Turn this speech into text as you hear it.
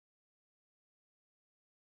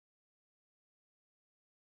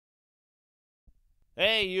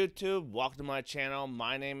Hey YouTube, welcome to my channel.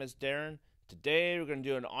 My name is Darren. Today we're going to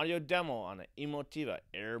do an audio demo on the Amotiv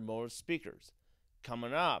Air Mode speakers.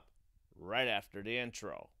 Coming up right after the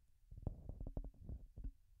intro.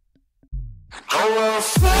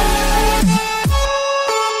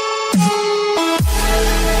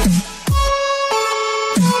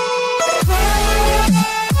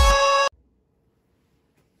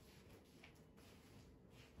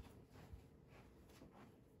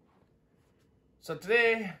 So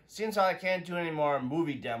today, since I can't do any more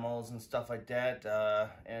movie demos and stuff like that,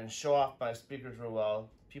 and show off my speakers real well,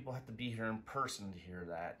 people have to be here in person to hear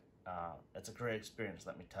that. It's a great experience,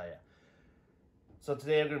 let me tell you. So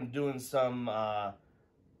today I'm going to be doing some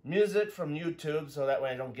music from YouTube, so that way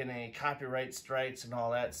I don't get any copyright strikes and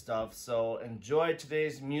all that stuff. So enjoy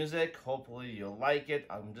today's music. Hopefully you'll like it.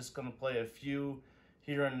 I'm just going to play a few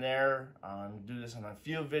here and there. Do this on a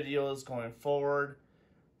few videos going forward.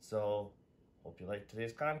 So hope you like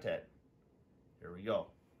today's content. Here we go.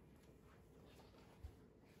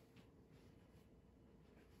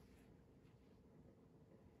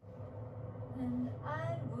 And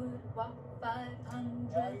I would walk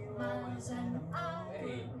 500 miles and I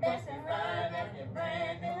would mess around and get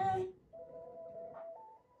brand new.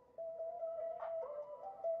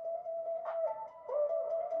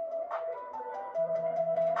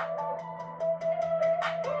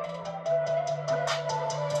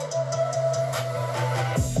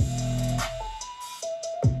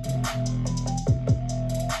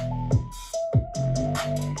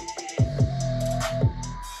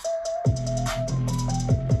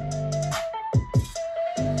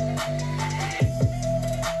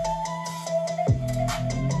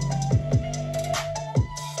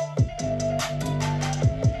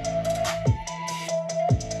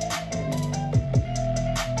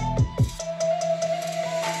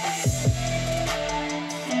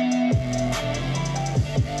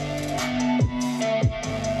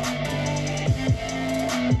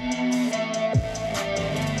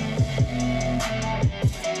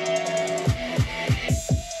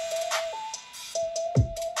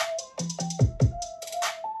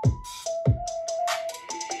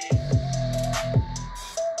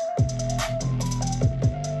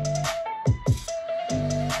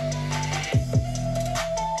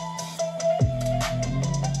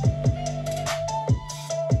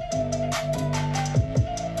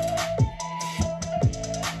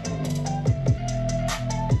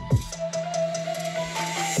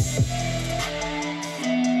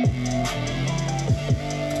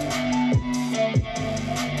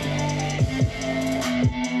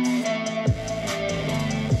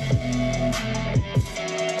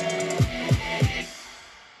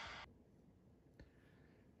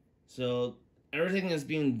 So everything is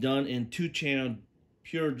being done in 2-channel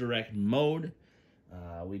pure direct mode.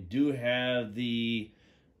 We do have the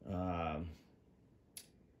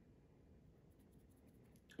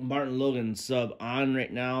Martin Logan sub on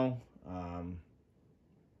right now.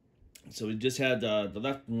 So we just have the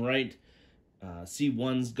left and right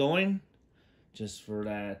C1s going, just for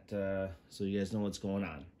that, so you guys know what's going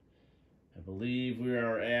on. I believe we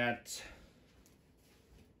are at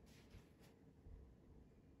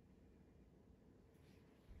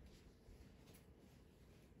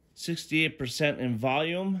 68% in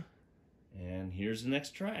volume, and here's the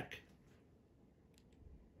next track.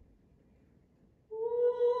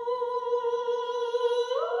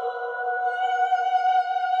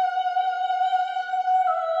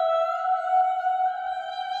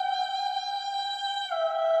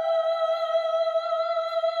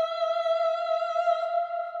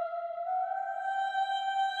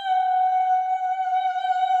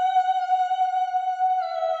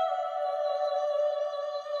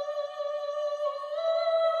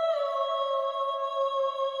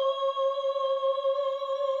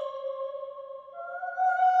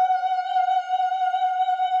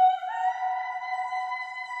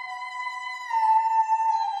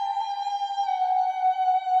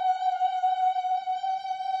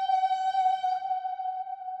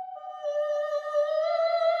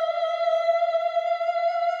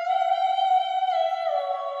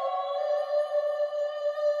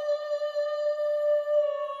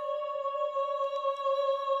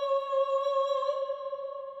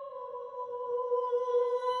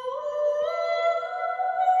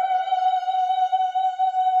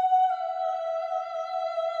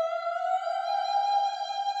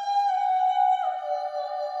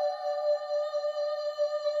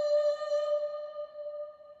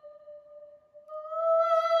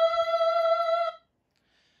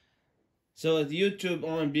 So with YouTube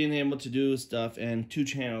only being able to do stuff in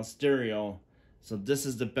 2-channel stereo, So this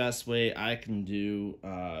is the best way I can do,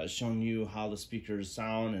 showing you how the speakers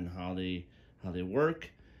sound and how they work.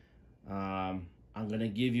 I'm gonna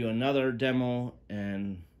give you another demo,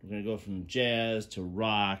 and we're gonna go from jazz to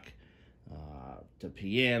rock, to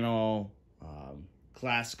piano,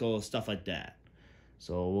 classical, stuff like that.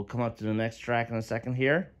 So we'll come up to the next track in a second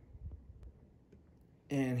here.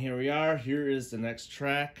 And here we are. Here is the next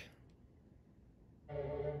track.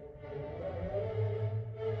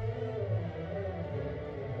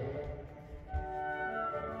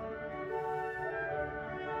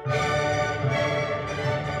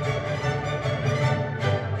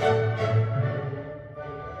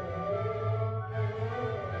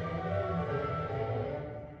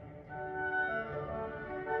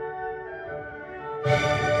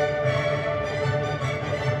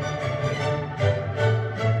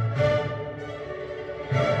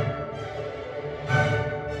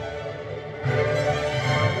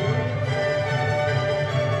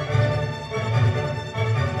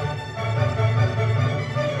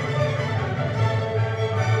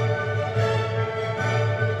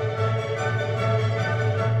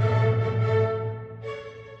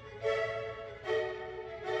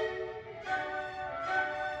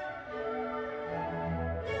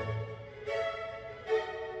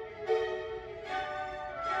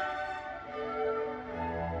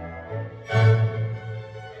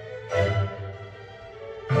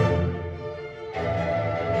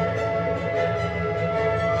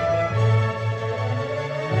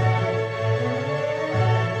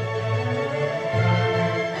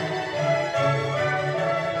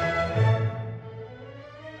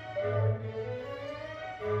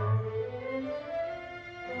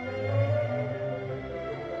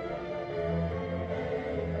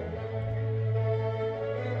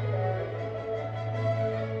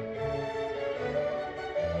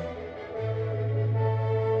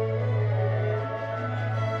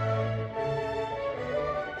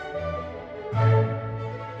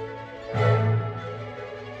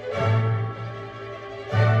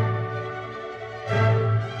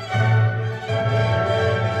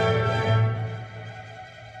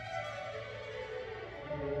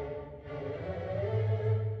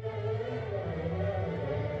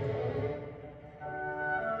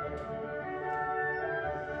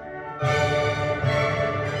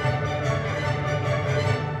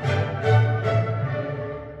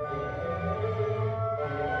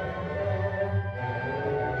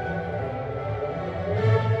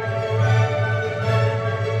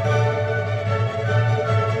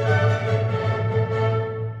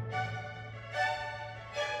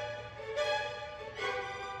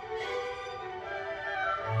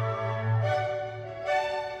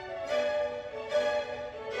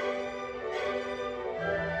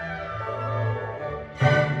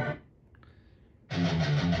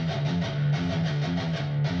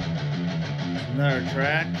 Another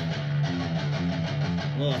track,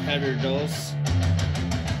 a little heavier dose.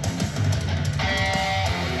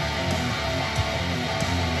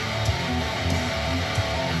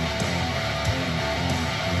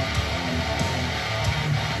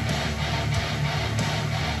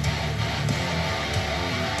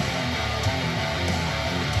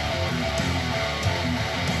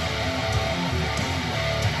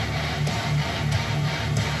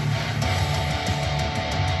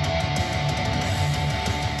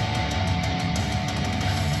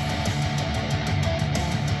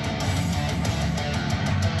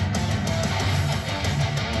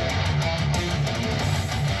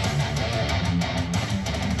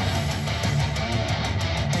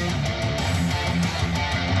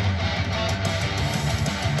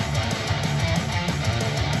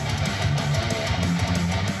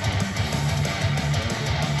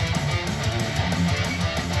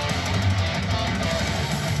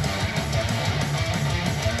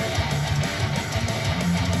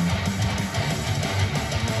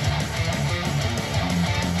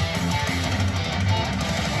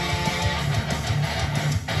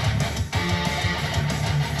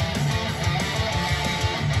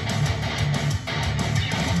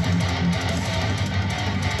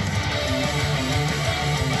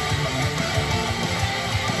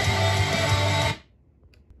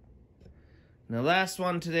 And the last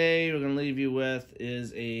one today we're going to leave you with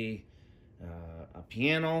is a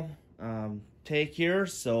piano take here.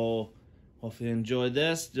 So hopefully you enjoyed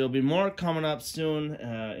this. There'll be more coming up soon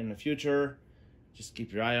in the future. Just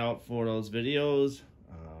keep your eye out for those videos.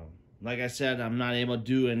 Like I said, I'm not able to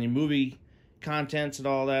do any movie contents and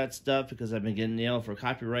all that stuff because I've been getting nailed for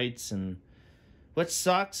copyrights, and which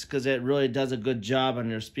sucks because it really does a good job on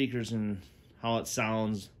your speakers and how it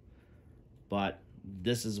sounds. But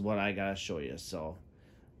this is what I gotta show you. So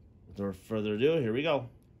without further ado, here we go.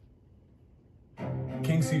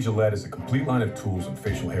 King C Gillette is a complete line of tools and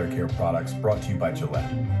facial hair care products brought to you by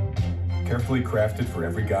Gillette. Carefully crafted for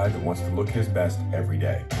every guy that wants to look his best every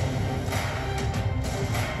day.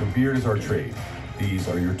 Your beard is our trade. These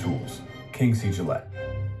are your tools. King C Gillette.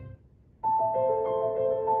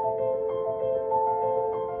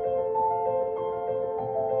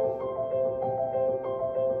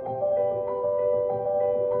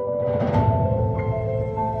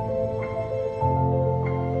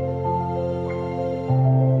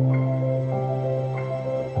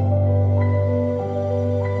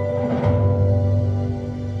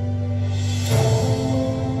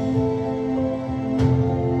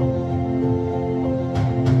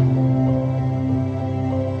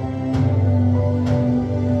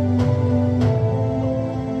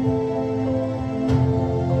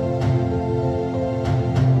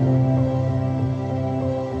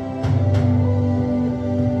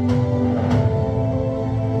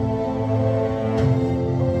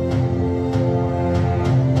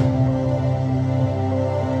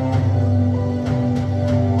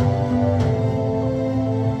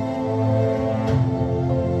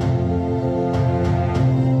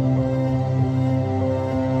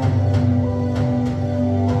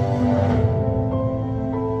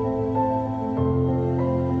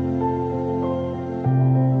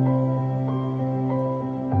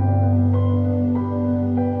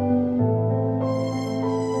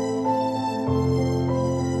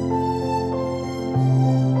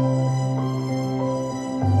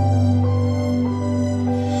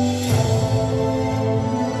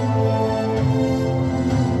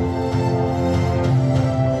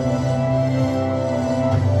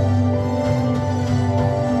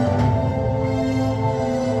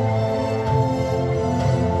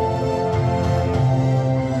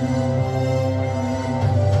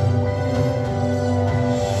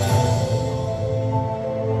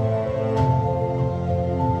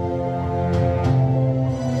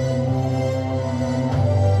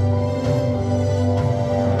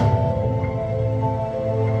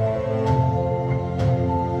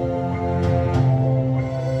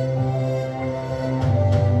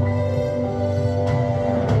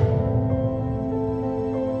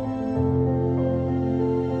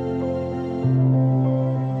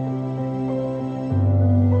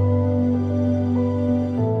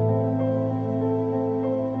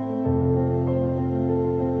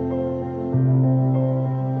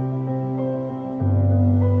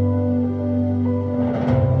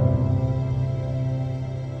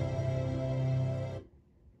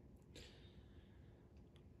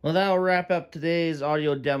 Well, that'll wrap up today's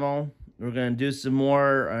audio demo. We're going to do some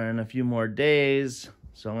more in a few more days.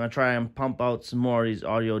 So I'm going to try and pump out some more of these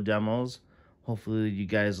audio demos. Hopefully you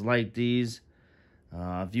guys like these.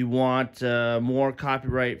 If you want more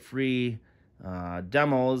copyright-free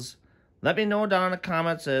demos, let me know down in the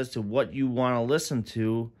comments as to what you want to listen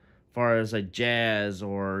to as far as like jazz,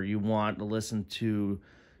 or you want to listen to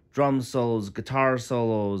drum solos, guitar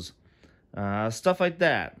solos, stuff like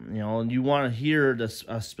that. You know, and you want to hear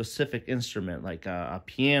a specific instrument, like a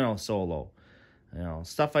piano solo, you know,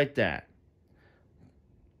 stuff like that.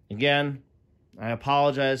 Again, I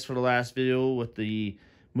apologize for the last video with the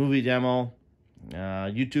movie demo.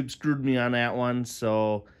 YouTube screwed me on that one,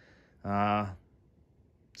 so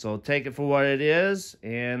take it for what it is,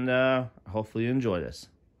 and hopefully you enjoy this.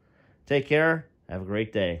 Take care. Have a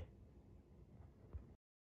great day.